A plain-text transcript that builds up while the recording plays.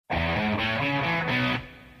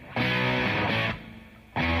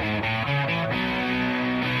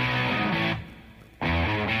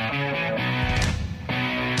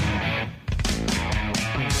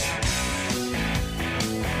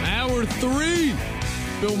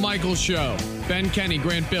Bill Michaels Show. Ben Kenny,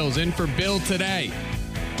 Grant Bills, in for Bill today.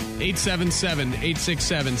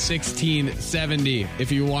 877-867-1670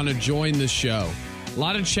 if you want to join the show. A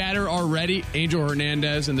lot of chatter already. Angel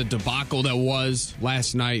Hernandez and the debacle that was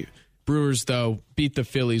last night. Brewers, though, beat the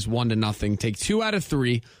Phillies 1-0. Take 2 out of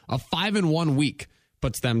 3. A 5-1 week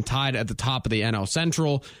puts them tied at the top of the NL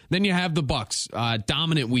Central. Then you have the Bucks.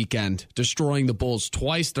 Dominant weekend, destroying the Bulls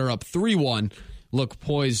twice. They're up 3-1. Look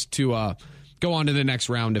poised to go on to the next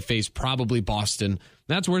round to face probably Boston.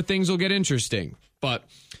 That's where things will get interesting. But,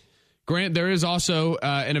 Grant, there is also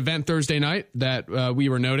an event Thursday night that we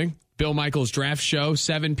were noting. Bill Michaels Draft Show,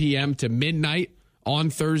 7 p.m. to midnight on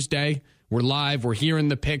Thursday. We're live. We're hearing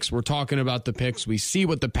the picks. We're talking about the picks. We see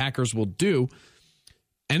what the Packers will do.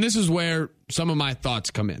 And this is where some of my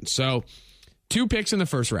thoughts come in. So, 2 picks in the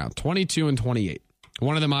first round, 22 and 28.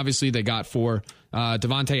 One of them, obviously, they got for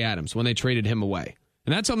Davante Adams when they traded him away.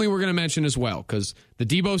 And that's something we're going to mention as well, because the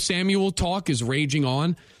Deebo Samuel talk is raging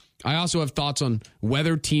on. I also have thoughts on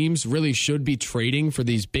whether teams really should be trading for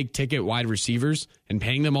these big-ticket wide receivers and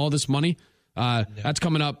paying them all this money. That's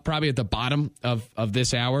coming up probably at the bottom of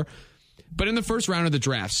this hour. But in the first round of the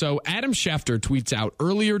draft, so Adam Schefter tweets out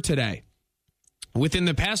earlier today, within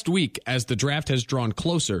the past week, as the draft has drawn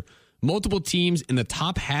closer, multiple teams in the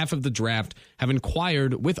top half of the draft have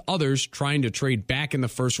inquired with others trying to trade back in the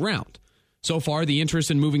first round. So far, the interest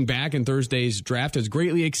in moving back in Thursday's draft has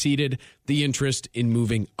greatly exceeded the interest in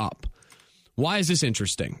moving up. Why is this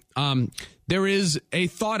interesting? There is a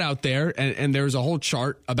thought out there, and there's a whole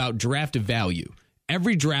chart about draft value.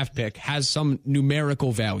 Every draft pick has some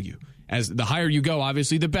numerical value. As the higher you go,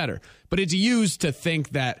 obviously, the better. But it's used to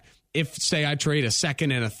think that if, say, I trade a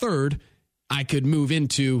second and a third, I could move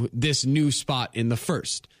into this new spot in the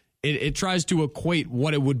first. It tries to equate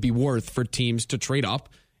what it would be worth for teams to trade up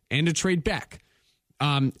and to trade back.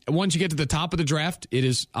 Once you get to the top of the draft, it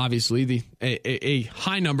is obviously a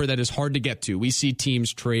high number that is hard to get to. We see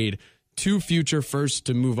teams trade 2 future firsts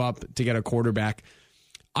to move up to get a quarterback.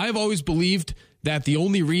 I have always believed that the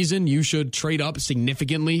only reason you should trade up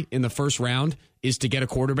significantly in the first round is to get a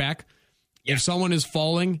quarterback. Yeah. If someone is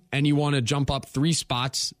falling and you want to jump up 3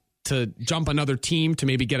 spots to jump another team to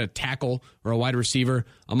maybe get a tackle or a wide receiver,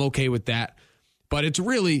 I'm okay with that. But it's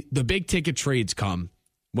really the big ticket trades come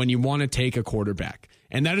when you want to take a quarterback.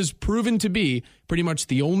 And that is proven to be pretty much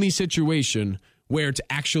the only situation where it's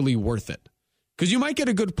actually worth it. Because you might get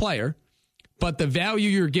a good player, but the value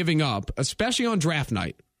you're giving up, especially on draft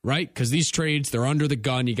night, right? Because these trades, they're under the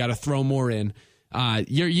gun. You got to throw more in.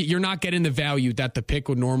 You're not getting the value that the pick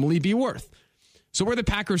would normally be worth. So where the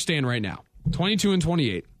Packers stand right now, 22 and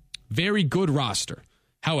 28, very good roster.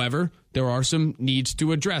 However, there are some needs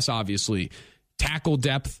to address, obviously. Tackle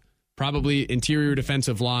depth, probably interior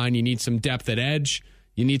defensive line. You need some depth at edge.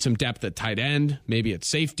 You need some depth at tight end, maybe at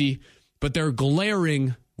safety. But their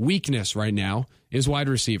glaring weakness right now is wide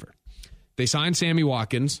receiver. They signed Sammy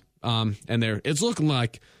Watkins, and it's looking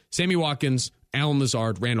like Sammy Watkins, Allen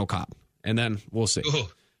Lazard, Randall Cobb. And then we'll see.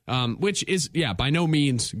 Which is, by no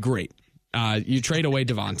means great. You trade away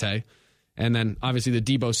Davante, and then obviously the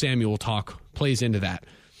Deebo Samuel talk plays into that.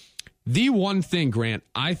 The one thing, Grant,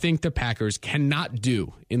 I think the Packers cannot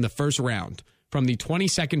do in the first round from the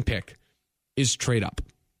 22nd pick is trade up.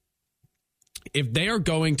 If they are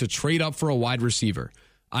going to trade up for a wide receiver,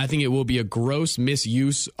 I think it will be a gross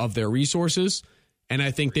misuse of their resources, and I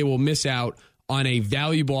think they will miss out on a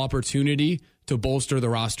valuable opportunity to bolster the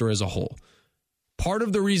roster as a whole. Part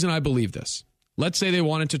of the reason I believe this, let's say they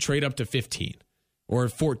wanted to trade up to 15 or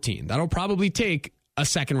 14. That'll probably take a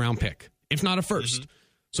second-round pick, if not a first. Mm-hmm.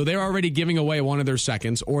 So they're already giving away one of their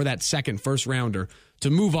seconds or that second first-rounder to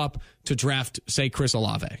move up to draft, say, Chris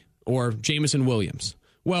Olave or Jameson Williams.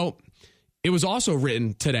 Well, it was also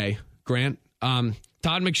written today, Grant, Todd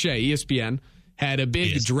McShay, ESPN, had a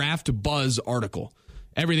big draft buzz article.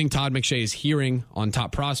 Everything Todd McShay is hearing on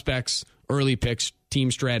top prospects, early picks,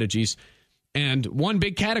 team strategies. And one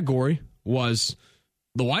big category was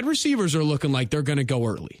the wide receivers are looking like they're going to go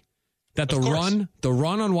early. That the run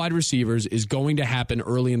on wide receivers is going to happen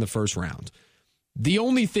early in the first round. The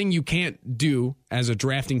only thing you can't do as a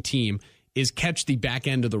drafting team is catch the back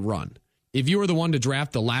end of the run. If you were the one to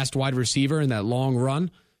draft the last wide receiver in that long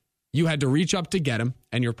run, you had to reach up to get him,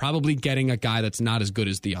 and you're probably getting a guy that's not as good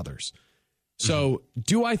as the others. So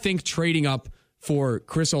do I think trading up for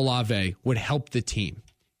Chris Olave would help the team?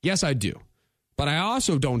 Yes, I do. But I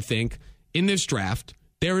also don't think in this draft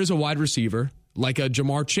there is a wide receiver like a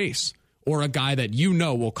Jamar Chase or a guy that you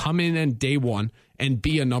know will come in on day one and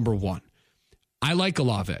be a number one. I like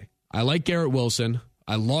Olave. I like Garrett Wilson.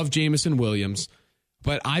 I love Jameson Williams.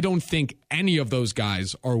 But I don't think any of those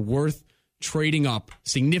guys are worth trading up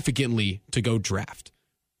significantly to go draft.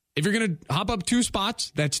 If you're going to hop up 2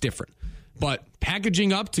 spots, that's different. But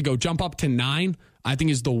packaging up to go jump up to 9, I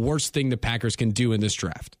think is the worst thing the Packers can do in this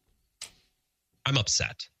draft. I'm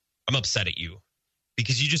upset. I'm upset at you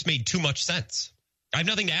because you just made too much sense. I have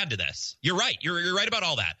nothing to add to this. You're right. You're right about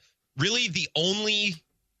all that. Really, the only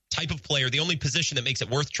type of player, the only position that makes it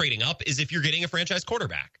worth trading up is if you're getting a franchise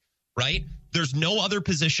quarterback, right? There's no other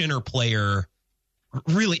position or player,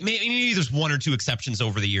 really, maybe there's 1 or 2 exceptions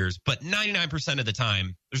over the years, but 99% of the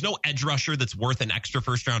time, there's no edge rusher that's worth an extra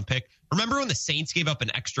first-round pick. Remember when the Saints gave up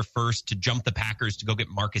an extra first to jump the Packers to go get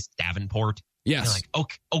Marcus Davenport? Yes. You're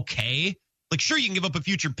like, okay. Like, sure, you can give up a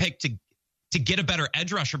future pick to get a better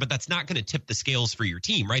edge rusher, but that's not going to tip the scales for your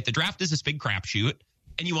team, right? The draft is this big crapshoot,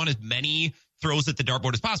 and you want as many throws at the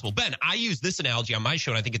dartboard as possible. Ben, I use this analogy on my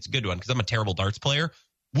show, and I think it's a good one because I'm a terrible darts player.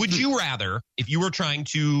 Would you rather, if you were trying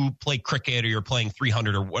to play cricket or you're playing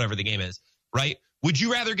 300 or whatever the game is, right? Would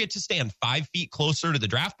you rather get to stand 5 feet closer to the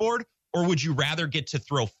draft board, or would you rather get to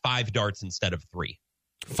throw 5 darts instead of 3?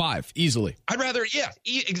 5, easily. I'd rather,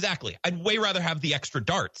 exactly. I'd way rather have the extra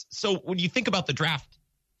darts. So when you think about the draft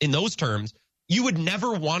in those terms, you would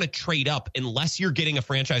never want to trade up unless you're getting a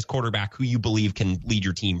franchise quarterback who you believe can lead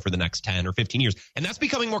your team for the next 10 or 15 years. And that's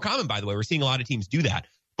becoming more common, by the way. We're seeing a lot of teams do that.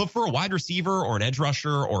 But for a wide receiver or an edge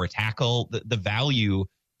rusher or a tackle, the value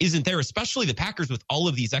isn't there, especially the Packers with all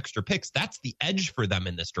of these extra picks. That's the edge for them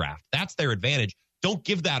in this draft. That's their advantage. Don't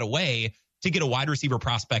give that away to get a wide receiver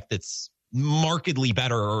prospect that's markedly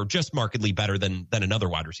better or just markedly better than another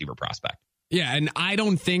wide receiver prospect. Yeah, and I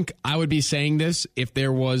don't think I would be saying this if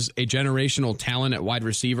there was a generational talent at wide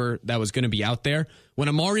receiver that was going to be out there. When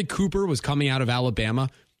Amari Cooper was coming out of Alabama,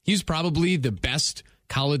 he's probably the best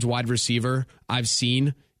college wide receiver I've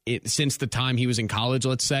seen since the time he was in college,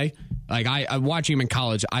 let's say. Like, I watching him in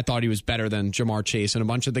college, I thought he was better than Jamar Chase and a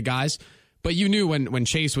bunch of the guys. But you knew when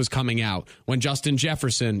Chase was coming out, when Justin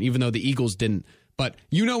Jefferson, even though the Eagles didn't, but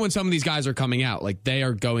you know when some of these guys are coming out, like, they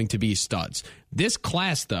are going to be studs. This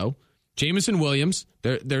class, though, Jameson Williams,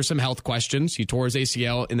 there's some health questions. He tore his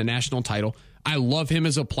ACL in the national title. I love him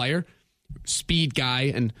as a player, speed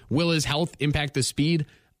guy, and will his health impact the speed?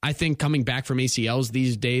 I think coming back from ACLs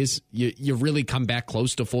these days, you really come back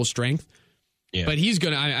close to full strength. Yeah. But he's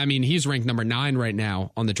going to, I mean, he's ranked number 9 right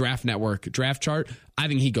now on the Draft Network draft chart. I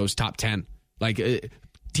think he goes top 10. Like,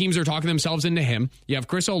 teams are talking themselves into him. You have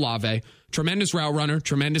Chris Olave, tremendous route runner,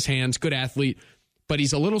 tremendous hands, good athlete, but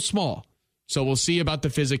he's a little small. So we'll see about the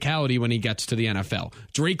physicality when he gets to the NFL.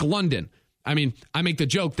 Drake London. I mean, I make the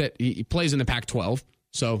joke that he plays in the Pac-12.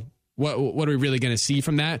 So what are we really going to see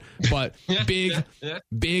from that? But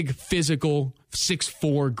big, physical,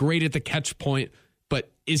 6'4", great at the catch point.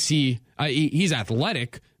 But is he's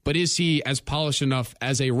athletic, but is he as polished enough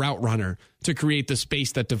as a route runner to create the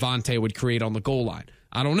space that Devontae would create on the goal line?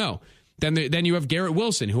 I don't know. Then you have Garrett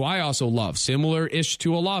Wilson, who I also love, similar-ish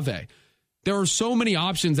to Olave. There are so many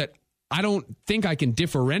options that I don't think I can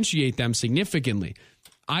differentiate them significantly.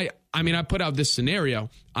 I mean, I put out this scenario.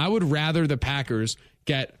 I would rather the Packers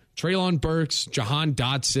get Treylon Burks, Jahan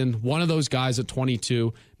Dotson, one of those guys at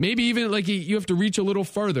 22. Maybe even like you have to reach a little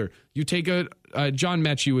further. You take a John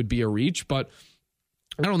Mechie would be a reach, but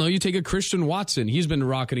I don't know. You take a Christian Watson. He's been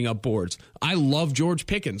rocketing up boards. I love George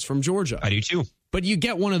Pickens from Georgia. I do too. But you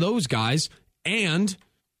get one of those guys, and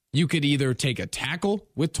you could either take a tackle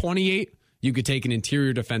with 28. You could take an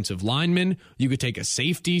interior defensive lineman. You could take a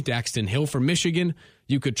safety, Daxton Hill from Michigan.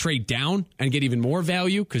 You could trade down and get even more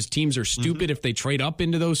value because teams are stupid if they trade up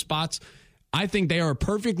into those spots. I think they are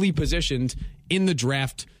perfectly positioned in the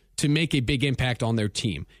draft to make a big impact on their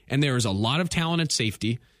team. And there is a lot of talent at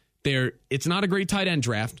safety. It's not a great tight end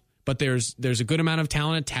draft, but there's a good amount of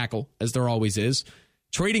talent at tackle, as there always is.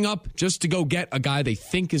 Trading up just to go get a guy they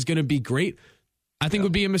think is going to be great, I think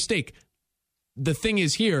would be a mistake. The thing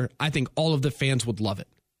is here, I think all of the fans would love it.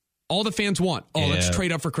 All the fans want, let's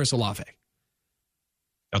trade up for Chris Olave.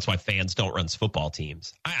 That's why fans don't run football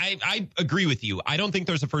teams. I agree with you. I don't think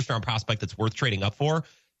there's a first-round prospect that's worth trading up for.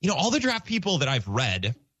 You know, all the draft people that I've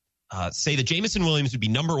read say that Jameson Williams would be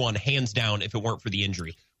number 1 hands down if it weren't for the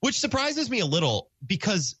injury, which surprises me a little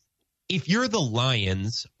because if you're the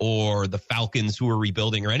Lions or the Falcons who are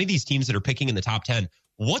rebuilding or any of these teams that are picking in the top 10,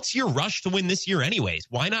 what's your rush to win this year anyways?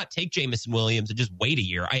 Why not take Jameson Williams and just wait a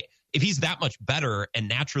year? If he's that much better and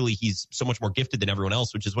naturally he's so much more gifted than everyone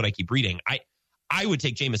else, which is what I keep reading, I would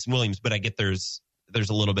take Jameson Williams, but I get there's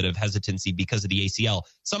a little bit of hesitancy because of the ACL.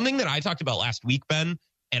 Something that I talked about last week, Ben,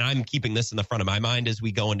 and I'm keeping this in the front of my mind as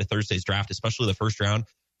we go into Thursday's draft, especially the first round.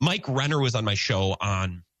 Mike Renner was on my show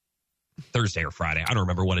on Thursday or Friday. I don't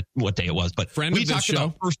remember what day it was, but we talked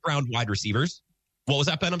about first round wide receivers. What was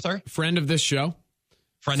that, Ben? I'm sorry. Friend of this show.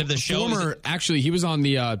 Friend of the show. Actually, he was on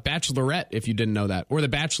the Bachelorette, if you didn't know that, or The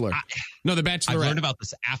Bachelor. No, The Bachelorette. I learned about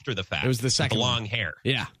this after the fact. It was the second with the one. long hair.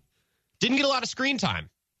 Yeah. Didn't get a lot of screen time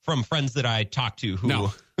from friends that I talked to who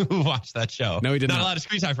watched that show. No, he did not. Not a lot of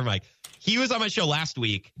screen time for Mike. He was on my show last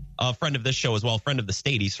week, a friend of this show as well, friend of the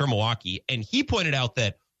state. He's from Milwaukee. And he pointed out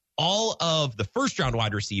that all of the first-round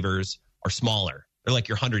wide receivers are smaller. They're like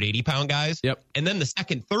your 180-pound guys. Yep. And then the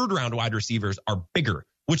second, third-round wide receivers are bigger,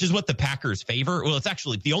 which is what the Packers favor. Well, it's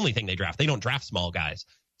actually the only thing they draft. They don't draft small guys.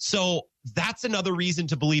 So that's another reason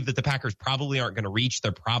to believe that the Packers probably aren't going to reach.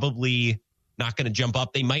 They're probably not going to jump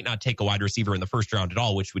up. They might not take a wide receiver in the first round at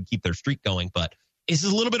all, which would keep their streak going. But this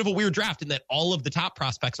is a little bit of a weird draft in that all of the top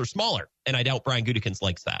prospects are smaller. And I doubt Brian Gutekunst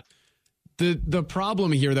likes that. The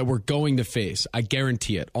problem here that we're going to face, I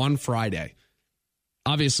guarantee it, on Friday.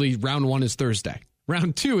 Obviously, round 1 is Thursday.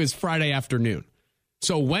 Round 2 is Friday afternoon.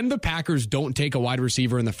 So when the Packers don't take a wide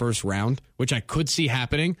receiver in the first round, which I could see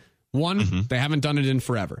happening, one, they haven't done it in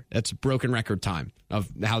forever. That's broken record time of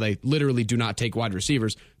how they literally do not take wide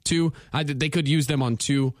receivers. 2, they could use them on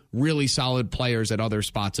 2 really solid players at other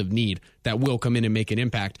spots of need that will come in and make an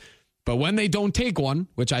impact. But when they don't take one,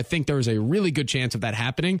 which I think there is a really good chance of that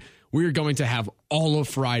happening, we're going to have all of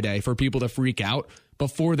Friday for people to freak out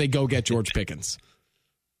before they go get George Pickens.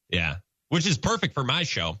 Yeah, which is perfect for my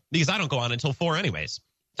show because I don't go on until 4 anyways.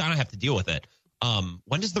 So I don't have to deal with it.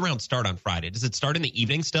 When does the round start on Friday? Does it start in the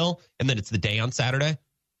evening still, and then it's the day on Saturday?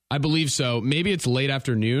 I believe so. Maybe it's late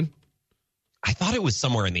afternoon. I thought it was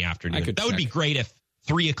somewhere in the afternoon. That would be great if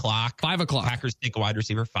 3 o'clock. 5 o'clock. Packers take a wide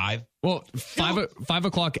receiver. 5. Well, 5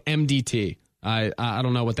 o'clock MDT. I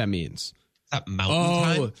don't know what that means. Is that mountain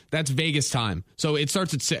time? Oh, that's Vegas time. So it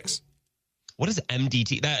starts at 6. What is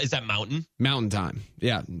MDT? Is that mountain? Mountain time.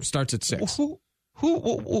 Yeah, starts at 6.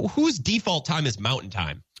 Whose default time is mountain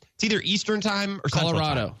time? It's either Eastern time or Colorado.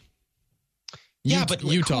 Central time. Yeah, but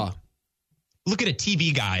Utah. Look at a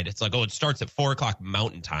TV guide. It's like, it starts at 4 o'clock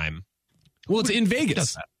mountain time. Well, it's in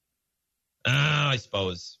Vegas. I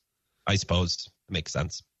suppose. It makes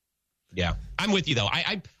sense. Yeah. I'm with you, though.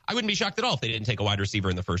 I wouldn't be shocked at all if they didn't take a wide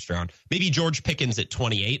receiver in the first round. Maybe George Pickens at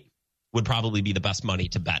 28 would probably be the best money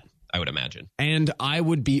to bet, I would imagine. And I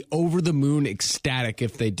would be over the moon ecstatic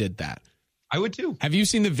if they did that. I would, too. Have you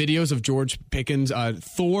seen the videos of George Pickens?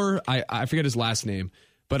 Thor, I forget his last name,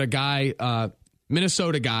 but a guy,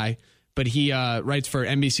 Minnesota guy, but he writes for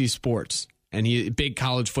NBC Sports, and he big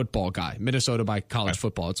college football guy. Minnesota by college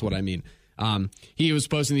football, that's what I mean. He was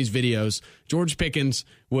posting these videos. George Pickens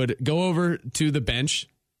would go over to the bench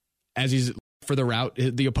as he's for the route,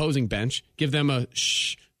 the opposing bench, give them a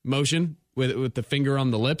shh motion with the finger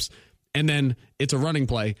on the lips, and then it's a running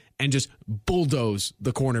play and just bulldoze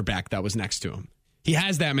the cornerback that was next to him. He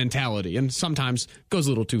has that mentality, and sometimes goes a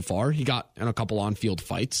little too far. He got in a couple on-field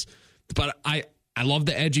fights, but I love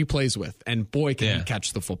the edge he plays with, and boy, can he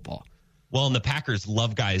catch the football. Well, and the Packers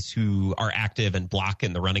love guys who are active and block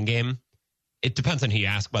in the running game. It depends on who you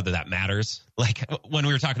ask whether that matters. Like when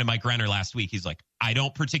we were talking to Mike Renner last week, he's like, I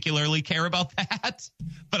don't particularly care about that,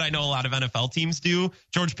 but I know a lot of NFL teams do.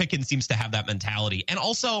 George Pickens seems to have that mentality. And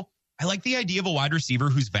also, I like the idea of a wide receiver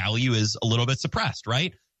whose value is a little bit suppressed,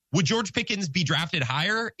 right? Would George Pickens be drafted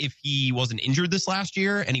higher if he wasn't injured this last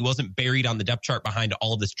year and he wasn't buried on the depth chart behind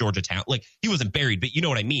all of this Georgia talent? Like, he wasn't buried, but you know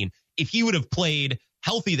what I mean. If he would have played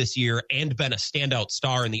healthy this year and been a standout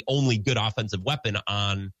star and the only good offensive weapon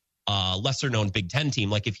on a lesser-known Big Ten team,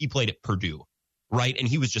 like if he played at Purdue, right, and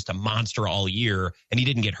he was just a monster all year and he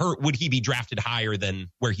didn't get hurt, would he be drafted higher than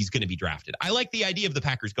where he's going to be drafted? I like the idea of the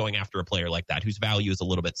Packers going after a player like that whose value is a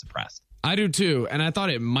little bit suppressed. I do too, and I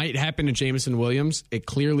thought it might happen to Jameson Williams. It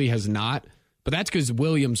clearly has not, but that's because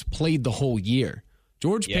Williams played the whole year.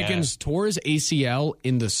 George Pickens tore his ACL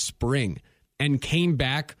in the spring and came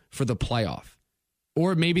back for the playoff,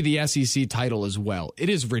 or maybe the SEC title as well. It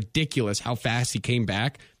is ridiculous how fast he came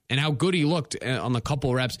back and how good he looked on the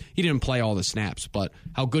couple reps. He didn't play all the snaps, but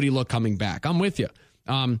how good he looked coming back. I'm with you.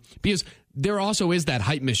 Because there also is that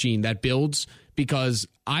hype machine that builds, because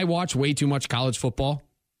I watch way too much college football.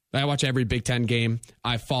 I watch every Big Ten game.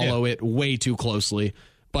 I follow it way too closely.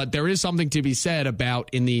 But there is something to be said about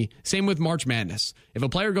same with March Madness. If a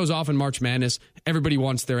player goes off in March Madness, everybody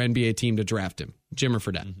wants their NBA team to draft him, Jimmer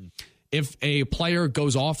Fredette. Mm-hmm. If a player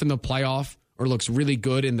goes off in the playoff or looks really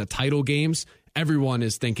good in the title games, everyone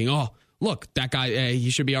is thinking, oh, look, that guy, he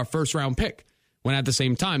should be our first round pick. When at the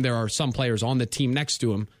same time, there are some players on the team next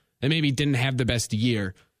to him that maybe didn't have the best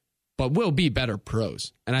year, but will be better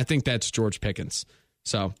pros. And I think that's George Pickens.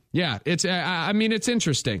 So, yeah, it's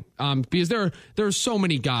interesting because there are so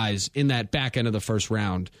many guys in that back end of the first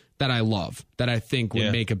round that I love, that I think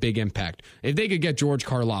would make a big impact. If they could get George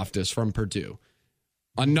Karlaftis from Purdue,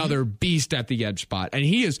 another beast at the edge spot, and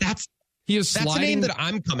he is That's a name that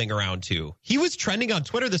I'm coming around to. He was trending on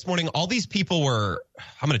Twitter this morning. All these people were,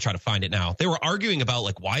 I'm going to try to find it now. They were arguing about,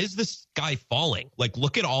 like, why is this guy falling? Like,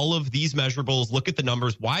 look at all of these measurables. Look at the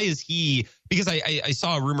numbers. Why is he? Because I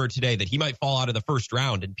saw a rumor today that he might fall out of the first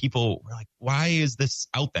round, and people were like, why is this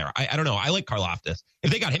out there? I don't know. I like Karlaftis.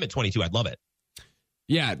 If they got him at 22, I'd love it.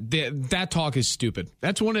 Yeah, that talk is stupid.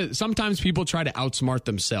 That's sometimes people try to outsmart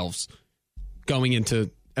themselves going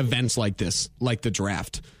into events like this, like the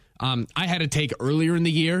draft. I had a take earlier in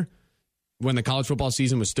the year when the college football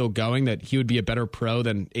season was still going that he would be a better pro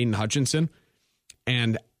than Aiden Hutchinson.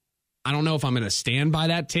 And I don't know if I'm going to stand by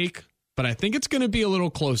that take, but I think it's going to be a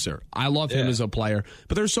little closer. I love him as a player,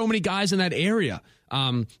 but there's so many guys in that area.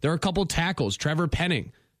 There are a couple tackles, Trevor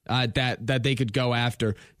Penning, that they could go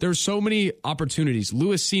after. There's so many opportunities.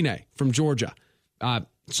 Louis Cine from Georgia.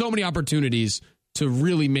 So many opportunities to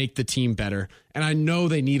really make the team better. And I know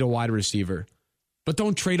they need a wide receiver. But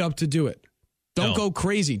don't trade up to do it. Don't go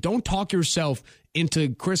crazy. Don't talk yourself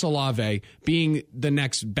into Chris Olave being the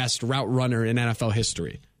next best route runner in NFL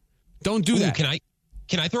history. Don't do that.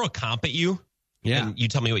 Can I throw a comp at you? Yeah. And you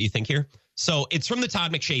tell me what you think here. So it's from the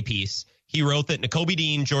Todd McShay piece. He wrote that Nakobe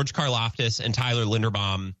Dean, George Karlaftis, and Tyler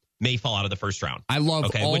Linderbaum may fall out of the first round. I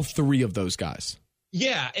love all three of those guys.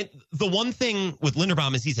 Yeah. The one thing with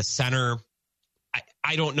Linderbaum is he's a center.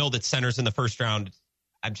 I don't know that centers in the first round.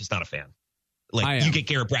 I'm just not a fan. Like, you get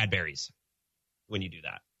Garrett Bradbury's when you do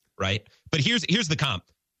that, right? But here's the comp.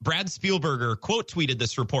 Brad Spielberger quote tweeted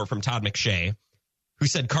this report from Todd McShay, who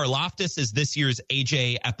said Karlaftis is this year's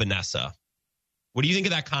AJ Epinesa. What do you think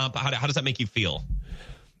of that comp? How does that make you feel?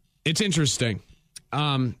 It's interesting.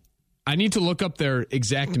 I need to look up their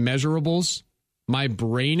exact measurables. My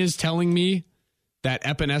brain is telling me that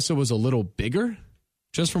Epinesa was a little bigger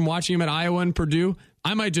just from watching him at Iowa and Purdue.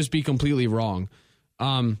 I might just be completely wrong.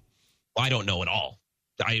 I don't know at all.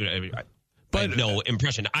 I have no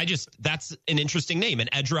impression. That's an interesting name. An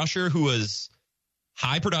edge rusher who was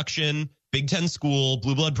high production, Big Ten school,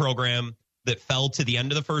 blue blood program that fell to the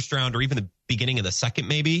end of the first round or even the beginning of the second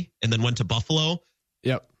maybe, and then went to Buffalo.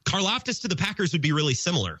 Yep. Karlaftis to the Packers would be really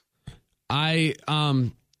similar. They're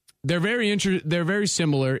very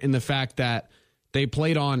similar in the fact that they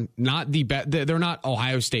played on they're not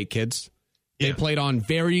Ohio State kids. They played on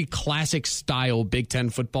very classic style Big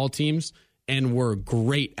Ten football teams and were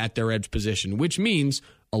great at their edge position, which means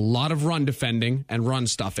a lot of run defending and run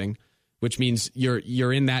stuffing, which means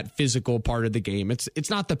you're in that physical part of the game. It's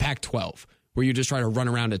not the Pac-12 where you just try to run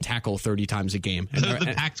around and tackle 30 times a game.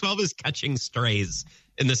 The Pac-12 is catching strays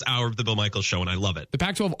in this hour of the Bill Michaels Show, and I love it. The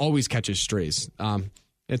Pac-12 always catches strays. I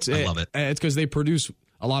love it. It's because they produce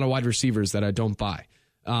a lot of wide receivers that I don't buy.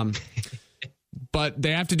 But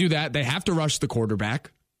they have to do that. They have to rush the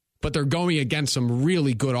quarterback, but they're going against some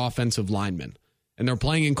really good offensive linemen, and they're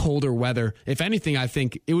playing in colder weather. If anything, I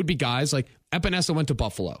think it would be guys like Epinesa went to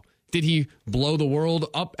Buffalo. Did he blow the world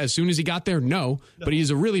up as soon as he got there? No, but he's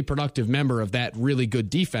a really productive member of that really good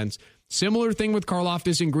defense. Similar thing with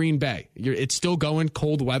Karlaftis in Green Bay. It's still going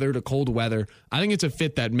cold weather to cold weather. I think it's a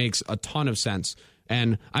fit that makes a ton of sense.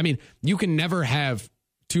 And, I mean, you can never have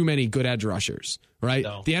too many good edge rushers, right?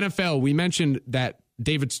 No. The NFL, we mentioned that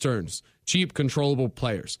David Stearns, cheap, controllable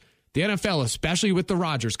players. The NFL, especially with the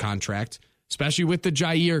Rodgers contract, especially with the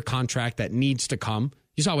Jair contract that needs to come,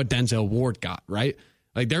 you saw what Denzel Ward got, right?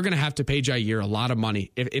 Like, they're going to have to pay Jair a lot of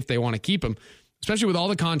money if they want to keep him, especially with all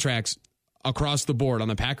the contracts across the board on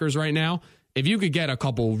the Packers right now. If you could get a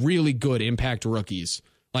couple really good impact rookies,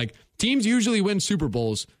 like teams usually win Super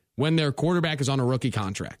Bowls when their quarterback is on a rookie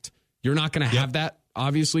contract. You're not going to have that,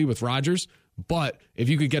 obviously, with Rodgers, but if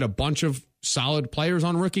you could get a bunch of solid players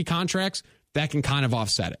on rookie contracts, that can kind of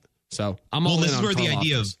offset it. So I'm all in on this is where the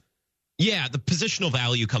idea of, Yeah, the positional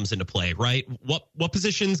value comes into play, right? What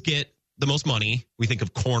positions get the most money? We think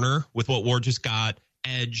of corner with what Ward just got,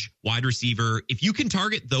 edge, wide receiver. If you can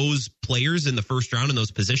target those players in the first round in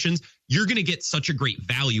those positions, you're going to get such a great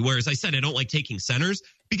value. Whereas I said, I don't like taking centers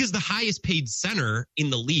because the highest paid center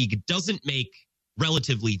in the league doesn't make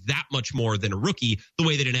relatively that much more than a rookie the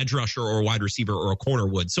way that an edge rusher or a wide receiver or a corner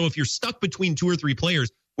would. So if you're stuck between two or three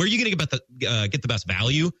players, where are you going to get the best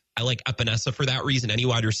value? I like Epinesa for that reason. Any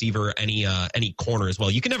wide receiver, any corner as well.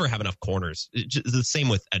 You can never have enough corners. It's the same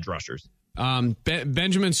with edge rushers.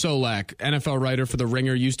 Benjamin Solak, NFL writer for The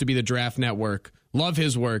Ringer, used to be the Draft Network. Love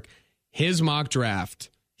his work. His mock draft,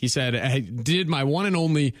 he said, I did my one and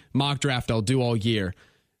only mock draft I'll do all year.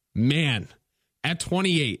 Man, at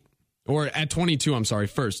 28, or at 22, I'm sorry,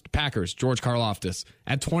 first, Packers, George Karlaftis.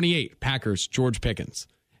 At 28, Packers, George Pickens.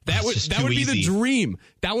 That would be the dream.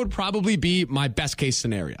 That would probably be my best case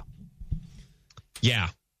scenario. Yeah.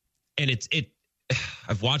 And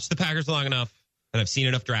I've watched the Packers long enough and I've seen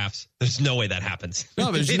enough drafts. There's no way that happens.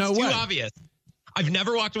 No, there's no way. It's too obvious. I've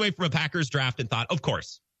never walked away from a Packers draft and thought, of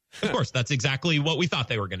course, that's exactly what we thought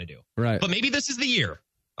they were going to do. Right. But maybe this is the year.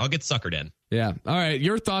 I'll get suckered in. Yeah. All right.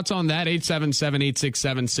 Your thoughts on that?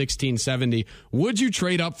 877-867-1670. Would you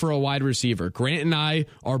trade up for a wide receiver? Grant and I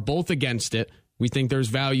are both against it. We think there's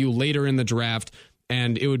value later in the draft,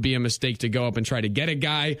 and it would be a mistake to go up and try to get a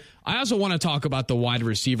guy. I also want to talk about the wide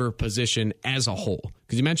receiver position as a whole,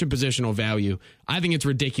 because you mentioned positional value. I think it's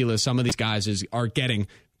ridiculous some of these guys are getting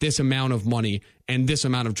this amount of money and this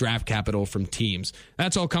amount of draft capital from teams.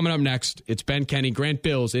 That's all coming up next. It's Ben Kenny, Grant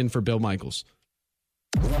Bills in for Bill Michaels.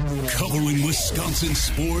 Covering Wisconsin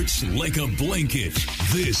sports like a blanket.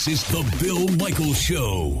 This is the Bill Michaels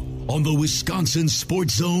Show on the Wisconsin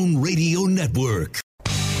Sports Zone Radio Network.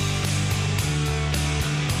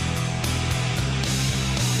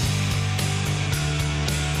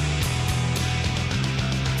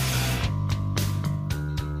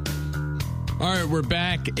 All right, we're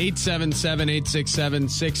back.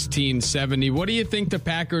 877-867-1670. What do you think the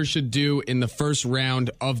Packers should do in the first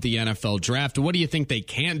round of the NFL draft? What do you think they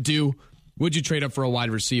can't do? Would you trade up for a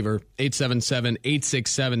wide receiver?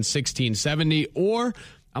 877-867-1670. Or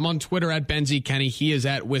I'm on Twitter at Benzie Kenny. He is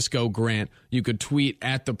at Wisco Grant. You could tweet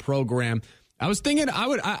at the program. I was thinking I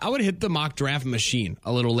would hit the mock draft machine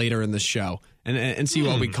a little later in the show and see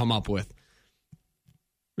what we come up with.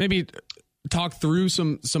 Maybe talk through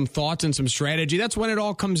some thoughts and some strategy. That's when it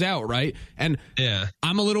all comes out, right? And yeah,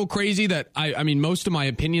 I'm a little crazy that I mean, most of my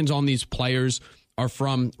opinions on these players are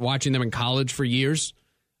from watching them in college for years.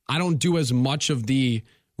 I don't do as much of the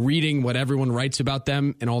reading what everyone writes about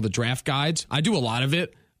them and all the draft guides. I do a lot of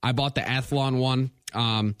it. I bought the Athlon one.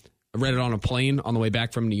 I read it on a plane on the way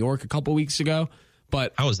back from New York a couple weeks ago.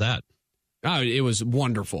 But how was that? Oh, it was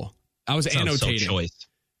wonderful. I was annotating. So choice.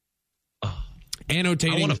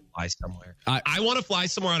 Annotating. I want to fly somewhere. I want to fly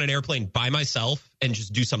somewhere on an airplane by myself and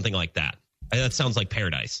just do something like that. That sounds like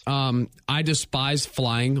paradise. I despise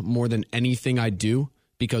flying more than anything I do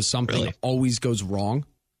because something always goes wrong.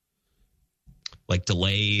 Like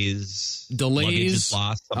delays, luggage is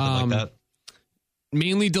lost, something like that.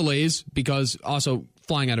 Mainly delays, because also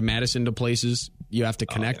flying out of Madison to places you have to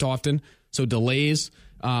connect often. So delays.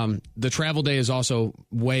 The travel day is also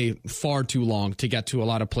far too long to get to a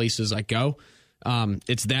lot of places I go.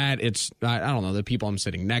 It's I don't know, the people I'm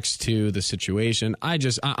sitting next to, the situation.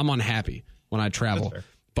 I'm unhappy when I travel.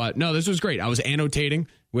 But no, this was great. I was annotating,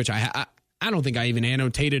 which I don't think I even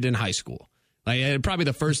annotated in high school. Like probably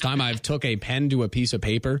the first time I've took a pen to a piece of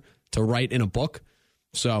paper to write in a book.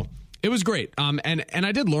 So it was great. And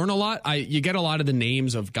I did learn a lot. You get a lot of the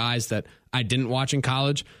names of guys that I didn't watch in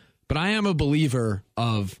college, but I am a believer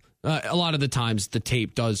of a lot of the times the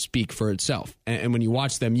tape does speak for itself. And when you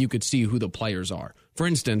watch them, you could see who the players are. For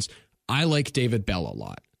instance, I like David Bell a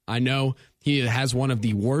lot. I know he has one of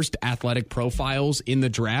the worst athletic profiles in the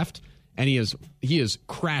draft, and he has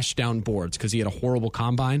crashed down boards because he had a horrible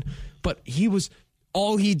combine. But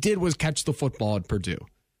all he did was catch the football at Purdue.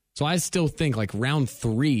 So I still think like round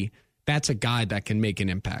 3, that's a guy that can make an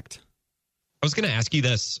impact. I was going to ask you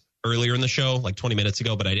this earlier in the show, like 20 minutes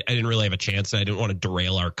ago, but I didn't really have a chance, and I didn't want to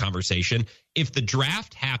derail our conversation. If the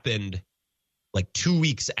draft happened like 2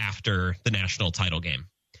 weeks after the national title game,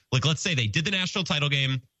 like let's say they did the national title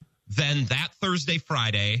game, then that Thursday,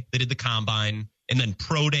 Friday, they did the combine, and then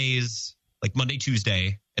pro days like Monday,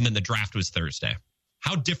 Tuesday, and then the draft was Thursday.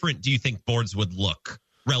 How different do you think boards would look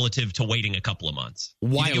relative to waiting a couple of months? Do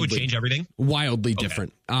you think it would change everything? Wildly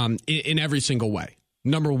different in every single way.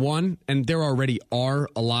 Number one, and there already are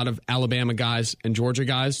a lot of Alabama guys and Georgia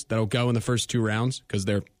guys that'll go in the first 2 rounds because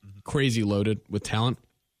they're crazy loaded with talent.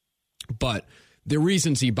 But the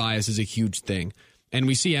recency bias is a huge thing. And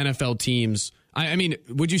we see NFL teams. I mean,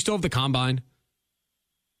 would you still have the combine?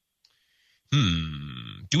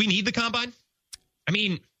 Do we need the combine? I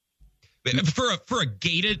mean, for a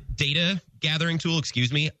gated data gathering tool,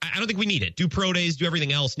 I don't think we need it. Do pro days, do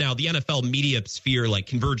everything else. Now, the NFL media sphere, like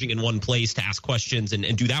converging in one place to ask questions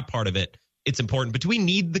and do that part of it, it's important. But do we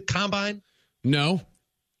need the combine? No.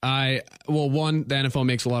 One, the NFL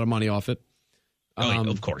makes a lot of money off it.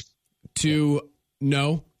 Of course. 2,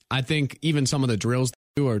 no. I think even some of the drills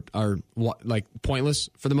are like pointless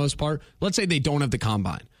for the most part. Let's say they don't have the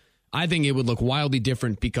combine. I think it would look wildly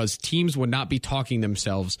different because teams would not be talking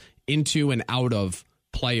themselves into and out of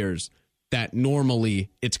players that normally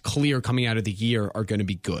it's clear coming out of the year are going to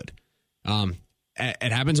be good.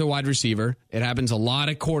 It happens at wide receiver. It happens a lot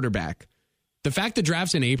at quarterback. The fact the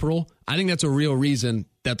draft's in April, I think that's a real reason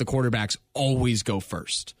that the quarterbacks always go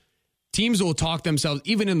first. Teams will talk themselves,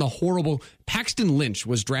 even in the horrible. Paxton Lynch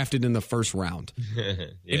was drafted in the first round. Yeah.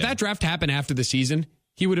 If that draft happened after the season,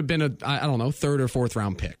 he would have been third or fourth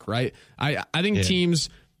round pick, right? I think teams,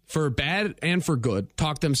 for bad and for good,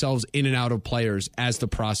 talk themselves in and out of players as the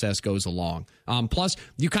process goes along. Plus,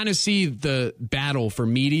 you kind of see the battle for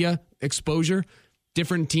media exposure.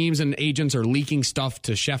 Different teams and agents are leaking stuff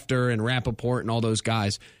to Schefter and Rappaport and all those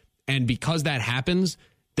guys. And because that happens,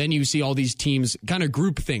 then you see all these teams kind of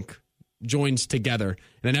groupthink joins together. And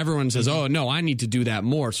then everyone says, oh, no, I need to do that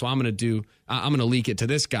more. So I'm going to leak it to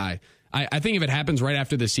this guy. I think if it happens right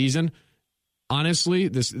after the season, honestly,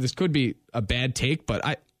 this could be a bad take,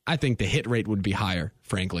 but I think the hit rate would be higher,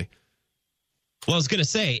 frankly. Well, I was going to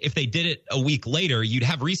say, if they did it a week later, you'd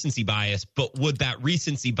have recency bias, but would that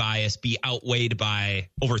recency bias be outweighed by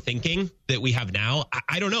overthinking that we have now?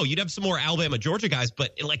 I don't know. You'd have some more Alabama, Georgia guys,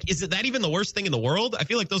 but is it that even the worst thing in the world? I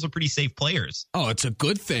feel like those are pretty safe players. Oh, it's a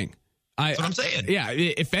good thing. That's what I'm saying. Yeah,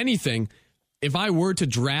 if anything, if I were to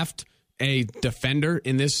draft a defender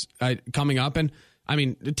in this coming up, and I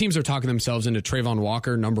mean, the teams are talking themselves into Trayvon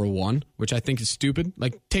Walker, number 1, which I think is stupid.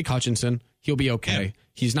 Like, take Hutchinson. He'll be okay. Yeah.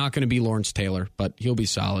 He's not going to be Lawrence Taylor, but he'll be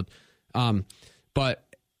solid. But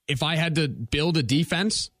if I had to build a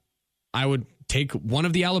defense, I would take one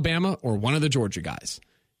of the Alabama or one of the Georgia guys.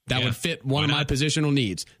 That would fit one of my positional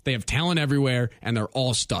needs. They have talent everywhere, and they're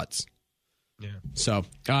all studs. Yeah. So,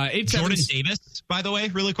 Jordan Davis, by the way,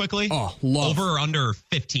 really quickly. Oh, love. Over or under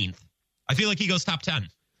 15th? I feel like he goes top 10.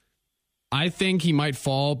 I think he might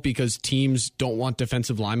fall because teams don't want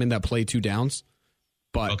defensive linemen that play 2 downs.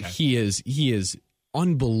 But he is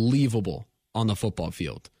unbelievable on the football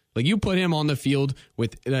field. Like, you put him on the field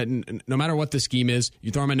with no matter what the scheme is,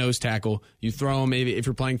 you throw him a nose tackle, you throw him maybe if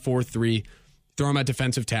you're playing 4-3, throw him at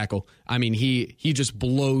defensive tackle. I mean, he just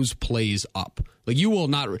blows plays up. Like, you will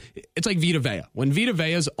not. It's like Vita Vea. When Vita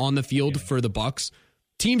Vea's on the field for the Bucs,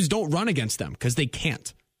 teams don't run against them because they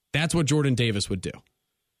can't. That's what Jordan Davis would do.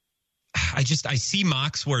 I see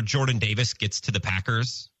mocks where Jordan Davis gets to the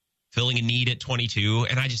Packers, filling a need at 22.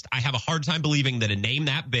 And I have a hard time believing that a name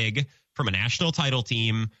that big from a national title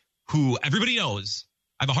team who everybody knows,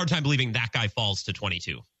 I have a hard time believing that guy falls to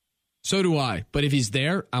 22. So do I. But if he's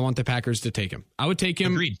there, I want the Packers to take him. I would take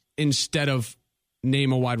him instead of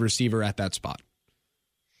name a wide receiver at that spot.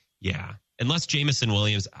 Yeah. Unless Jameson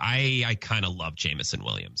Williams, I kind of love Jameson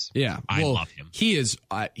Williams. Yeah. I love him. He is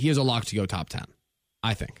a lock to go top 10,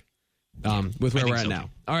 I think. With where we're at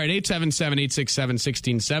now. All right,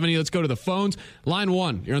 877-867-1670. Let's go to the phones. Line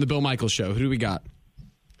 1, you're on the Bill Michaels Show. Who do we got?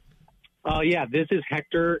 Yeah, this is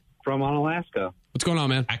Hector from Alaska. What's going on,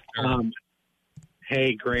 man? Hector.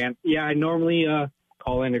 Hey, Grant. Yeah, I normally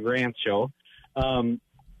call into Grant's show.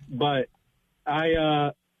 But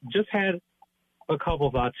I just had a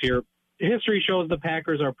couple thoughts here. History shows the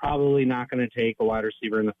Packers are probably not going to take a wide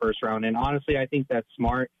receiver in the first round. And honestly, I think that's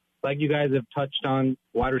smart. Like you guys have touched on,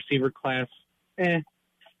 wide receiver class,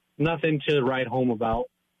 nothing to write home about.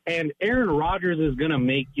 And Aaron Rodgers is going to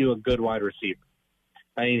make you a good wide receiver.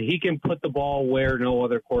 I mean, he can put the ball where no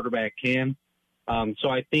other quarterback can. So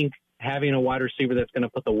I think having a wide receiver that's going to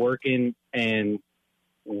put the work in and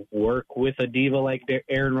work with a diva like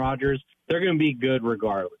Aaron Rodgers, they're going to be good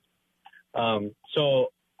regardless.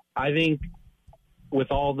 So I think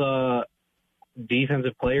with all the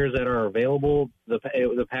defensive players that are available,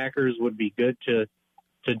 the Packers would be good to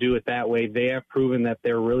do it that way. They have proven that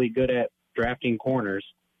they're really good at drafting corners,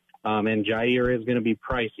 and Jair is going to be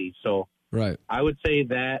pricey. So right. I would say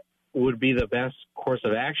that would be the best course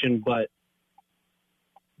of action, but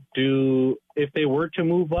if they were to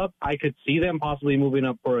move up, I could see them possibly moving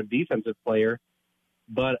up for a defensive player,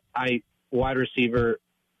 but wide receiver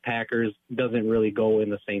Packers doesn't really go in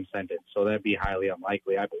the same sentence. So that'd be highly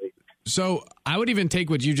unlikely, I believe. So I would even take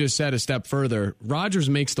what you just said a step further. Rodgers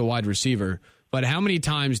makes the wide receiver, but how many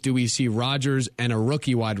times do we see Rodgers and a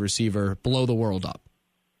rookie wide receiver blow the world up?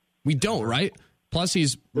 We don't, right? Plus,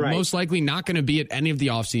 he's most likely not going to be at any of the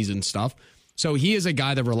offseason stuff. So he is a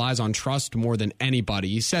guy that relies on trust more than anybody.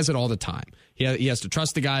 He says it all the time. He has to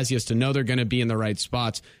trust the guys. He has to know they're going to be in the right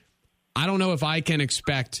spots. I don't know if I can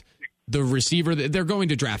expect the receiver. They're going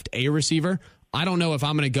to draft a receiver. I don't know if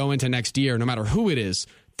I'm going to go into next year, no matter who it is,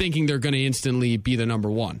 thinking they're going to instantly be the number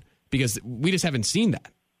one, because we just haven't seen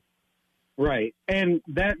that. Right. And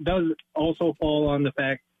that does also fall on the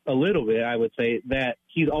fact a little bit, I would say, that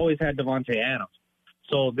he's always had Devontae Adams.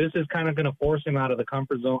 So this is kind of going to force him out of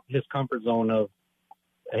his comfort zone of,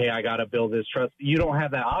 hey, I got to build this trust. You don't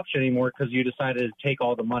have that option anymore because you decided to take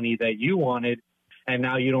all the money that you wanted and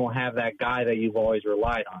now you don't have that guy that you've always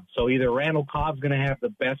relied on. So either Randall Cobb's going to have the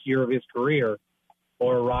best year of his career,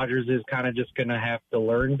 or Rodgers is kind of just going to have to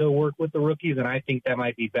learn to work with the rookies, and I think that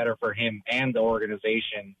might be better for him and the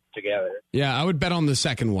organization together. Yeah, I would bet on the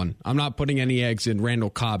second one. I'm not putting any eggs in Randall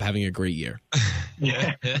Cobb having a great year.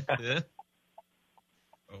 Yeah.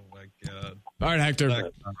 Oh, my God. All right, Hector.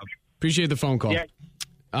 Appreciate the phone call. Yeah.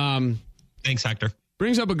 Thanks, Hector.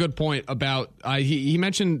 Brings up a good point about he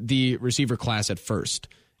mentioned the receiver class at first,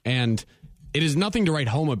 and it is nothing to write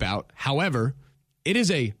home about. However, it is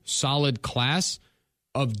a solid class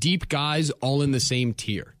of deep guys all in the same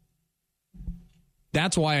tier.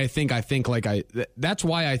 That's why I think like I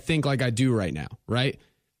do right now, right?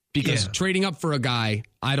 Because trading up for a guy,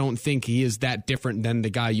 I don't think he is that different than the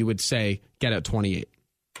guy you would say get at 28.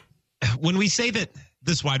 When we say that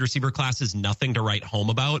this wide receiver class is nothing to write home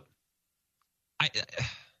about,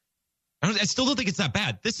 I still don't think it's that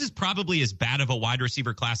bad. This is probably as bad of a wide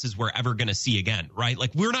receiver class as we're ever going to see again, right?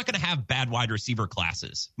 Like, we're not going to have bad wide receiver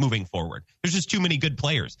classes moving forward. There's just too many good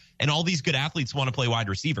players, and all these good athletes want to play wide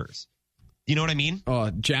receivers. You know what I mean?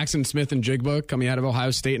 Jackson Smith and Jigba coming out of Ohio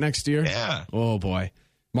State next year. Yeah. Oh, boy.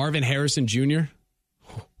 Marvin Harrison Jr.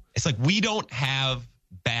 It's like, we don't have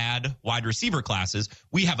bad wide receiver classes.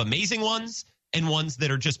 We have amazing ones and ones that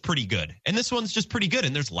are just pretty good. And this one's just pretty good.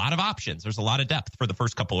 And there's a lot of options. There's a lot of depth for the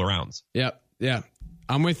first couple of rounds. Yeah.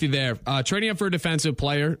 I'm with you there. Trading up for a defensive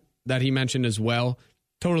player that he mentioned as well.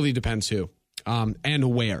 Totally depends who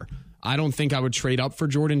and where. I don't think I would trade up for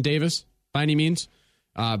Jordan Davis by any means.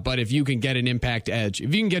 But if you can get an impact edge,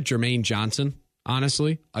 if you can get Jermaine Johnson,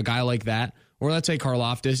 honestly, a guy like that, or let's say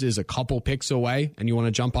Karlaftis is a couple picks away and you want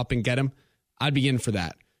to jump up and get him, I'd be in for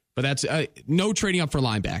that. But that's no trading up for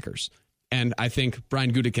linebackers. And I think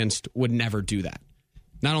Brian Gutekunst would never do that.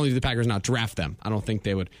 Not only did the Packers not draft them, I don't think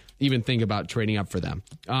they would even think about trading up for them.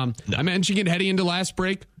 No. I mentioned it heading into last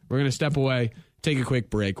break. We're going to step away, take a quick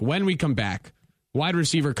break. When we come back, wide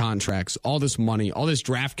receiver contracts, all this money, all this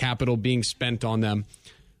draft capital being spent on them.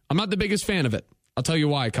 I'm not the biggest fan of it. I'll tell you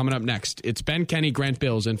why coming up next. It's Ben Kenny, Grant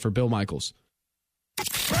Bills, in for Bill Michaels.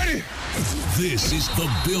 Ready? This is the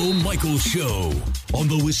Bill Michaels Show on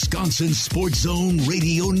the Wisconsin Sports Zone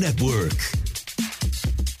Radio Network.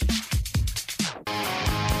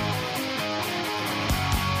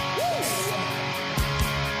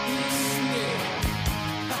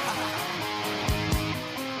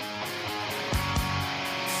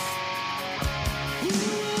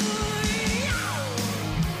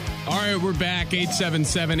 All right, we're back.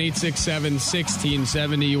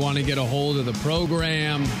 877-867-1670. You want to get a hold of the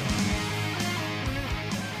program.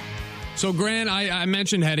 So, Grant, I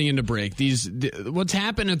mentioned heading into break. What's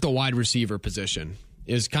happened at the wide receiver position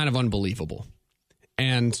is kind of unbelievable.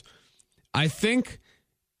 And I think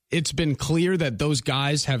it's been clear that those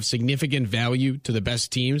guys have significant value to the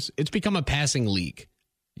best teams. It's become a passing league.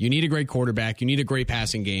 You need a great quarterback. You need a great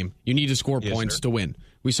passing game. You need to score points to win.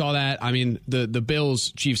 We saw that. I mean, the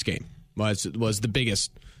Bills-Chiefs game was the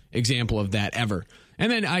biggest example of that ever.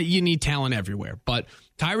 And then you need talent everywhere. But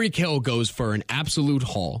Tyreek Hill goes for an absolute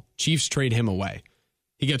haul. Chiefs trade him away.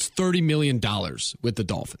 He gets $30 million with the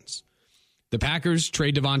Dolphins. The Packers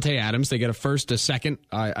trade Devontae Adams. They get a first, a second,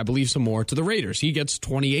 I believe some more to the Raiders. He gets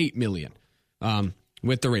 $28 million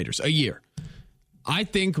with the Raiders a year. I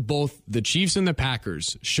think both the Chiefs and the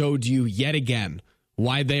Packers showed you yet again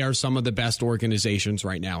why they are some of the best organizations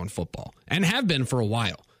right now in football and have been for a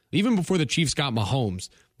while. Even before the Chiefs got Mahomes,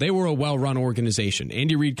 they were a well-run organization.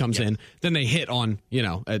 Andy Reid comes in, then they hit on,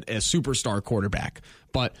 a superstar quarterback.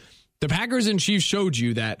 But the Packers and Chiefs showed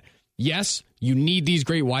you that, yes, you need these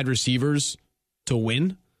great wide receivers to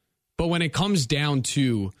win, but when it comes down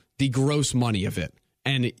to the gross money of it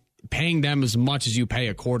and paying them as much as you pay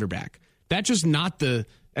a quarterback, that's just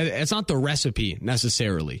it's not the recipe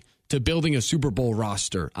necessarily to building a Super Bowl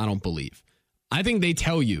roster, I don't believe. I think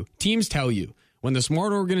teams tell you, when the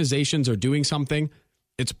smart organizations are doing something,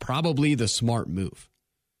 it's probably the smart move.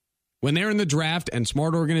 When they're in the draft and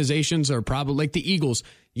smart organizations are probably like the Eagles,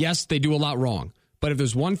 yes, they do a lot wrong. But if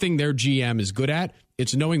there's one thing their GM is good at,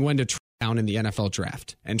 it's knowing when to trade down in the NFL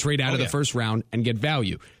draft and trade out of the first round and get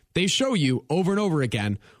value. They show you over and over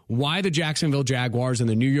again why the Jacksonville Jaguars and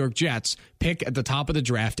the New York Jets pick at the top of the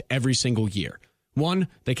draft every single year. 1,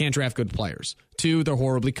 they can't draft good players. 2, they're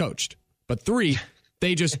horribly coached. But 3,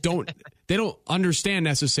 they just don't understand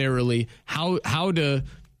necessarily how to,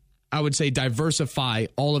 I would say, diversify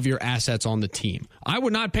all of your assets on the team. I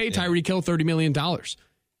would not pay Tyreek Hill $30 million.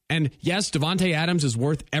 And yes, Devontae Adams is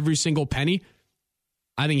worth every single penny.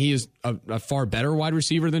 I think he is a far better wide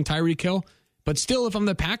receiver than Tyreek Hill. But still, if I'm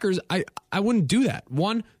the Packers, I wouldn't do that.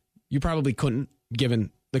 1, you probably couldn't,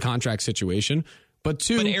 given the contract situation. But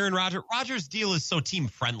two, but Aaron Rodgers' deal is so team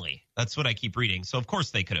friendly. That's what I keep reading. So of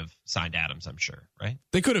course they could have signed Adams, I'm sure, right?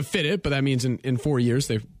 They could have fit it, but that means in 4 years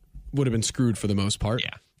they would have been screwed for the most part.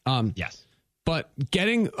 Yeah. Yes. But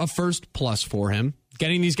getting a first plus for him,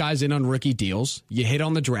 getting these guys in on rookie deals, you hit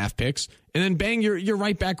on the draft picks, and then bang, you're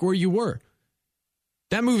right back where you were.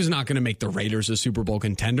 That move is not going to make the Raiders a Super Bowl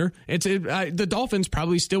contender. The Dolphins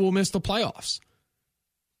probably still will miss the playoffs.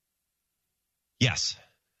 Yes.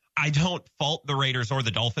 I don't fault the Raiders or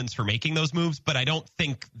the Dolphins for making those moves, but I don't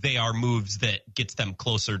think they are moves that gets them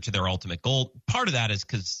closer to their ultimate goal. Part of that is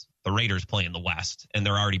because the Raiders play in the West and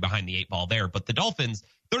they're already behind the 8 ball there. But the Dolphins,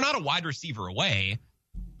 they're not a wide receiver away.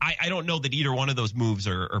 I don't know that either one of those moves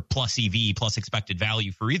are plus EV, plus expected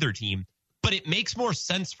value for either team, but it makes more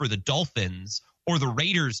sense for the Dolphins or the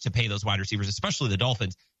Raiders to pay those wide receivers, especially the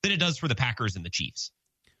Dolphins, than it does for the Packers and the Chiefs,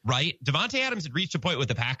 right? Davante Adams had reached a point with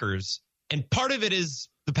the Packers, and part of it is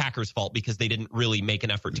the Packers' fault because they didn't really make an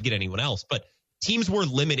effort to get anyone else, but teams were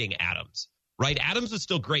limiting Adams, right? Adams was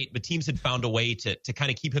still great, but teams had found a way to kind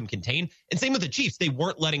of keep him contained. And same with the Chiefs. They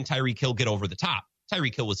weren't letting Tyreek Hill get over the top.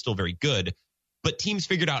 Tyreek Hill was still very good, but teams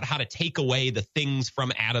figured out how to take away the things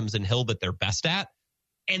from Adams and Hill that they're best at.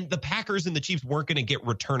 And the Packers and the Chiefs weren't going to get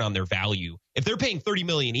return on their value. If they're paying $30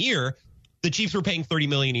 million a year, the Chiefs were paying $30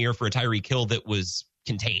 million a year for a Tyreek Hill that was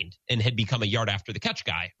contained and had become a yard after the catch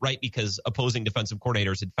guy, right? Because opposing defensive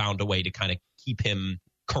coordinators had found a way to kind of keep him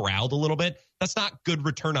corralled a little bit. That's not good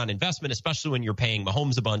return on investment, especially when you're paying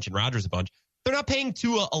Mahomes a bunch and Rodgers a bunch. They're not paying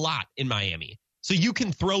Tua a lot in Miami. So you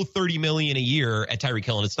can throw $30 million a year at Tyreek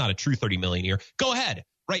Hill, and it's not a true $30 million a year. Go ahead,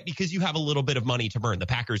 right? Because you have a little bit of money to burn. The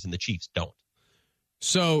Packers and the Chiefs don't.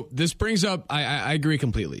 So this brings up, I agree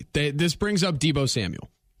completely. This brings up Deebo Samuel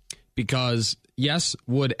because, yes,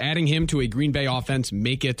 would adding him to a Green Bay offense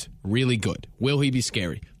make it really good? Will he be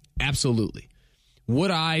scary? Absolutely. Would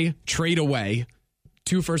I trade away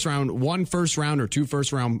 1 first round or 2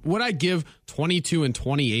 first round? Would I give 22 and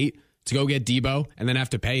 28 to go get Deebo and then have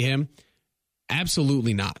to pay him?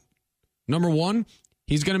 Absolutely not. Number one,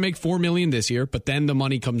 he's going to make $4 million this year, but then the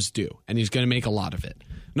money comes due and he's going to make a lot of it.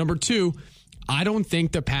 Number two, I don't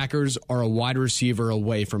think the Packers are a wide receiver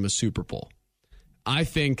away from a Super Bowl. I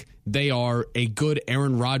think they are a good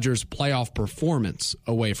Aaron Rodgers playoff performance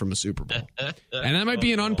away from a Super Bowl. And that might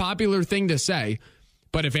be an unpopular thing to say,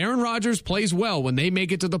 but if Aaron Rodgers plays well when they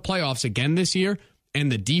make it to the playoffs again this year, and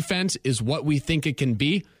the defense is what we think it can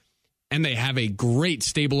be, and they have a great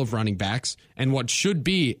stable of running backs and what should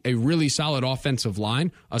be a really solid offensive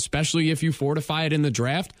line, especially if you fortify it in the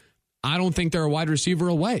draft, I don't think they're a wide receiver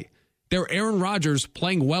away. They're Aaron Rodgers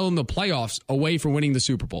playing well in the playoffs away from winning the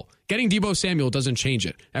Super Bowl. Getting Deebo Samuel doesn't change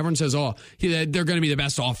it. Everyone says, they're going to be the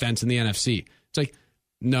best offense in the NFC. It's like,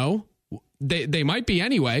 no, they might be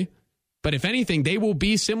anyway, but if anything, they will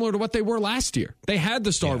be similar to what they were last year. They had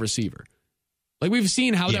the star receiver. Like, we've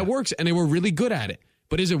seen how that works, and they were really good at it.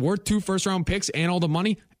 But is it worth 2 first-round picks and all the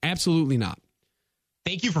money? Absolutely not.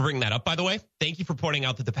 Thank you for bringing that up, by the way. Thank you for pointing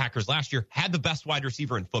out that the Packers last year had the best wide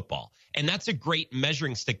receiver in football. And that's a great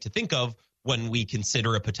measuring stick to think of when we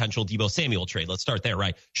consider a potential Deebo Samuel trade. Let's start there,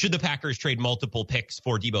 right? Should the Packers trade multiple picks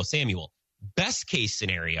for Deebo Samuel? Best case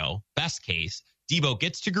scenario, Deebo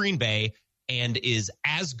gets to Green Bay and is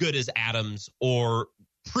as good as Adams or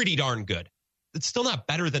pretty darn good. It's still not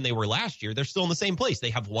better than they were last year. They're still in the same place. They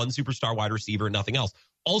have one superstar wide receiver and nothing else.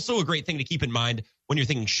 Also a great thing to keep in mind when you're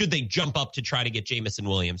thinking, should they jump up to try to get Jamison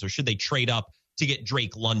Williams or should they trade up to get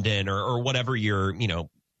Drake London or whatever your,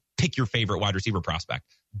 pick your favorite wide receiver prospect.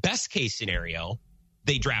 Best case scenario,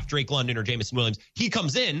 they draft Drake London or Jamison Williams. He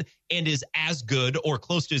comes in and is as good or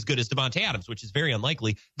close to as good as Davante Adams, which is very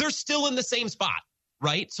unlikely. They're still in the same spot,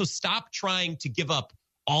 right? So stop trying to give up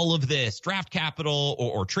all of this draft capital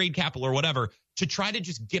or trade capital or whatever to try to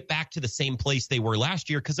just get back to the same place they were last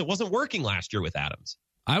year because it wasn't working last year with Adams.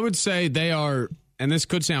 I would say they are, and this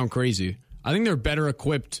could sound crazy, I think they're better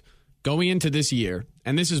equipped going into this year,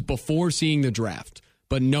 and this is before seeing the draft,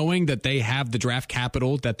 but knowing that they have the draft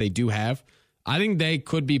capital that they do have, I think they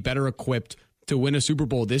could be better equipped to win a Super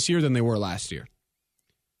Bowl this year than they were last year.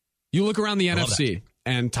 You look around the NFC,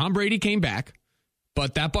 and Tom Brady came back,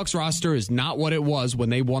 but that Bucs roster is not what it was when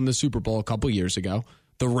they won the Super Bowl a couple years ago.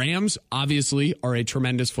 The Rams, obviously, are a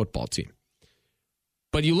tremendous football team.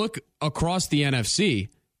 But you look across the NFC,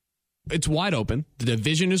 it's wide open. The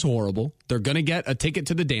division is horrible. They're going to get a ticket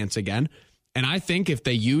to the dance again. And I think if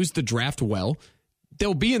they use the draft well,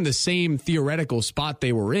 they'll be in the same theoretical spot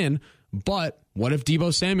they were in. But what if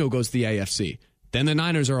Deebo Samuel goes to the AFC? Then the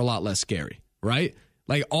Niners are a lot less scary, right?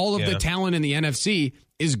 Like all of the talent in the NFC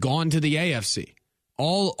is gone to the AFC.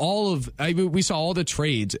 We saw all the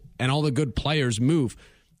trades and all the good players move.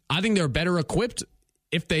 I think they're better equipped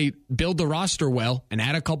if they build the roster well and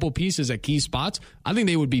add a couple pieces at key spots. I think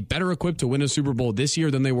they would be better equipped to win a Super Bowl this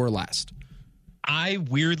year than they were last. I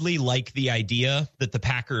weirdly like the idea that the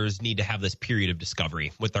Packers need to have this period of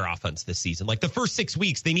discovery with their offense this season. Like the first 6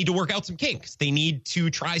 weeks, they need to work out some kinks. They need to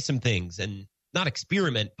try some things and not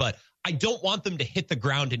experiment, but I don't want them to hit the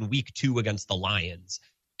ground in week 2 against the Lions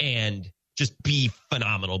and just be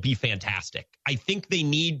phenomenal, be fantastic. I think they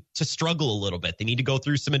need to struggle a little bit. They need to go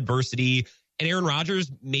through some adversity, and Aaron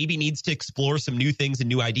Rodgers maybe needs to explore some new things and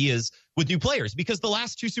new ideas with new players, because the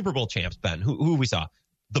last 2 Super Bowl champs, Ben, who we saw,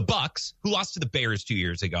 the Bucks, who lost to the Bears 2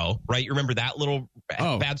 years ago, right? You remember that little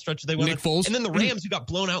bad stretch they went Nick Foles. And then the Rams, who got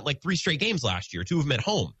blown out like 3 straight games last year, 2 of them at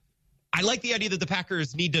home. I like the idea that the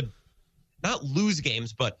Packers need to not lose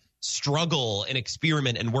games, but struggle and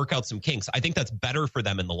experiment and work out some kinks. I think that's better for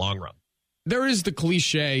them in the long run. There is the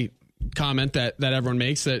cliche comment that everyone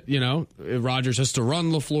makes that, Rodgers has to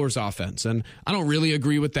run LaFleur's offense. And I don't really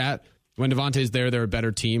agree with that. When Davante's there, they're a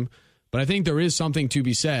better team. But I think there is something to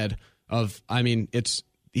be said of,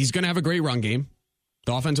 he's going to have a great run game.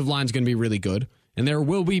 The offensive line's going to be really good. And there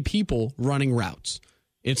will be people running routes.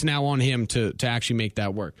 It's now on him to actually make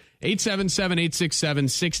that work.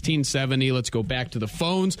 877-867-1670. Let's go back to the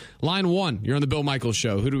phones. Line 1, you're on the Bill Michaels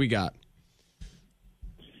Show. Who do we got?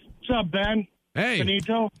 What's up, Ben? Hey.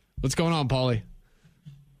 Benito. What's going on, Paulie?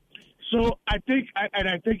 So I think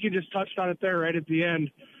you just touched on it there right at the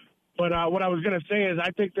end. But what I was going to say is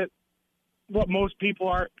I think that what most people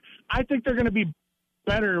are, I think they're going to be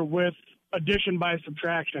better with addition by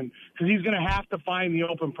subtraction, because he's going to have to find the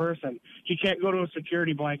open person. He can't go to a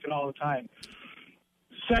security blanket all the time.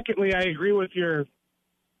 Secondly, I agree with it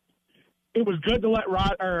was good to let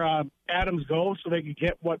Adams go so they could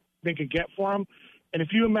get what they could get for him. And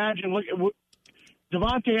if you imagine, look at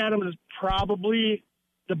Davante Adams is probably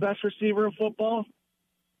the best receiver in football.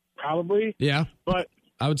 Probably. Yeah. But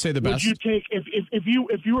I would say the best. Would you take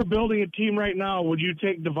if you were building a team right now, would you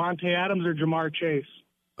take Davante Adams or Jamar Chase?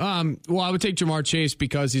 Well, I would take Jamar Chase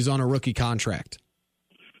because he's on a rookie contract.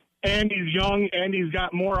 And he's young, and he's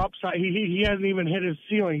got more upside. He hasn't even hit his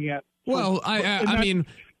ceiling yet. Well, I mean,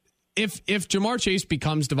 if Jamar Chase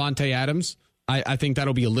becomes Davante Adams, I think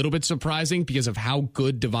that'll be a little bit surprising because of how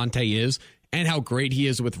good Davante is and how great he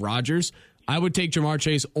is with Rodgers. I would take Jamar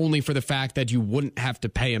Chase only for the fact that you wouldn't have to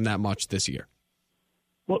pay him that much this year.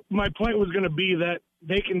 Well, my point was going to be that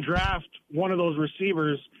they can draft one of those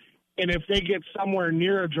receivers, and if they get somewhere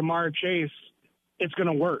near a Jamar Chase, it's going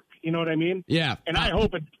to work. You know what I mean? Yeah. And I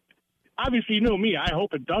hope it – obviously, you know me. I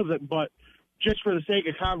hope it doesn't. But just for the sake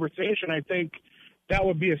of conversation, I think that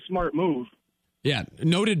would be a smart move. Yeah.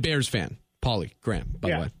 Noted Bears fan. Paulie Graham, by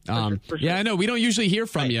the way. For sure. Yeah, I know. We don't usually hear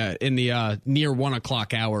from you in the near 1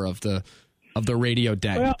 o'clock hour of the radio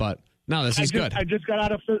day, well, but no, this is good. I just got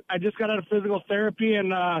out of physical therapy,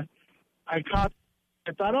 and I thought,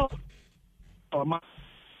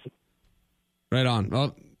 right on.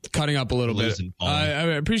 Well, cutting up a little bit. I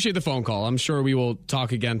appreciate the phone call. I'm sure we will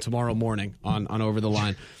talk again tomorrow morning on Over the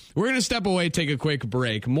Line. We're going to step away, take a quick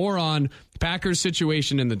break. More on Packers'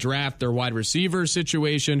 situation in the draft, their wide receiver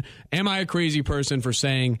situation. Am I a crazy person for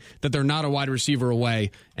saying that they're not a wide receiver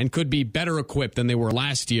away and could be better equipped than they were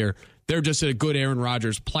last year? They're just a good Aaron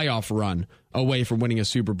Rodgers playoff run away from winning a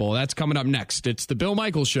Super Bowl. That's coming up next. It's the Bill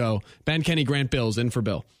Michaels Show. Ben Kenny, Grant Bills in for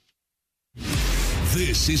Bill.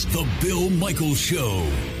 This is the Bill Michaels Show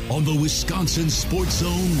on the Wisconsin Sports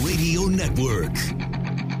Zone Radio Network.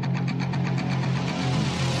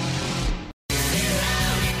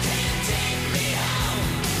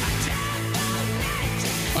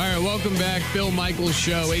 All right, welcome back. Bill Michaels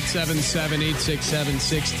Show,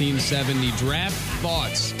 877-867-1670. Draft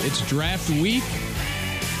thoughts. It's draft week.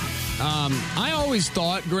 I always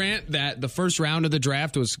thought, Grant, that the first round of the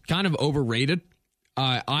draft was kind of overrated.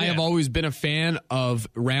 I have always been a fan of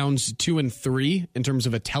rounds 2 and 3 in terms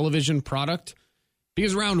of a television product.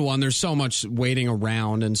 Because round 1, there's so much waiting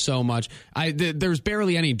around and so much. There's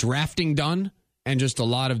barely any drafting done and just a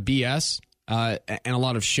lot of BS and a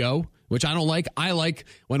lot of show, which I don't like. I like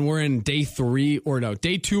when we're in day 2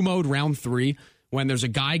 mode, round 3, when there's a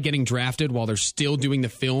guy getting drafted while they're still doing the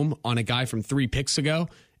film on a guy from 3 picks ago.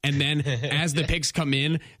 And then as the picks come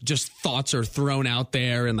in, just thoughts are thrown out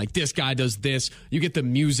there. And like, this guy does this. You get the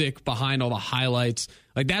music behind all the highlights.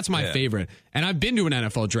 Like, that's my favorite. And I've been to an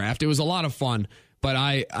NFL draft. It was a lot of fun. But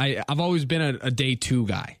I've always been a day 2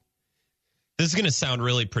 guy. This is going to sound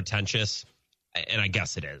really pretentious. And I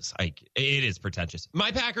guess it is. It is pretentious.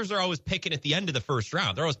 My Packers are always picking at the end of the first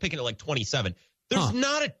round. They're always picking at like 27. There's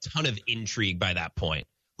not a ton of intrigue by that point.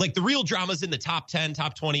 Like, the real drama's in the top 10,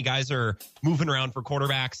 top 20 guys are moving around for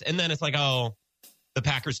quarterbacks. And then it's like, oh, the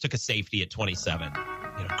Packers took a safety at 27.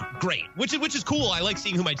 Great, which is cool. I like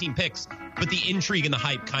seeing who my team picks, but the intrigue and the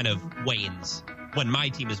hype kind of wanes when my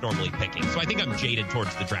team is normally picking. So I think I'm jaded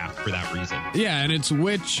towards the draft for that reason. Yeah, and it's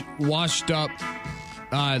which washed up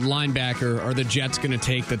linebacker are the Jets going to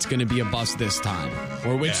take that's going to be a bust this time?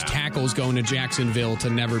 Or which tackle's going to Jacksonville to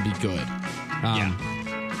never be good?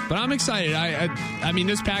 But I'm excited. I mean,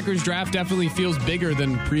 this Packers draft definitely feels bigger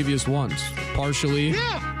than previous ones. Partially,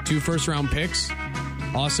 2 first-round picks.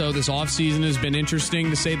 Also, this offseason has been interesting,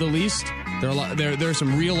 to say the least. There are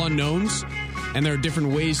some real unknowns, and there are different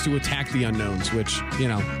ways to attack the unknowns, which,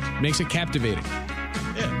 makes it captivating.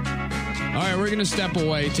 Yeah. All right, we're going to step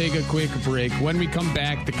away, take a quick break. When we come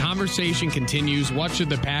back, the conversation continues. What should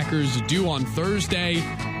the Packers do on Thursday?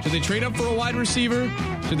 Should they trade up for a wide receiver?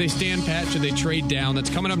 Should they stand pat? Should they trade down? That's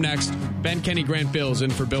coming up next. Ben, Kenny, Grant, Bills in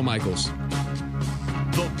for Bill Michaels.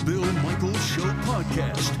 The Bill Michaels Show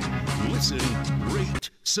podcast. Listen, rate,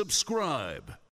 subscribe.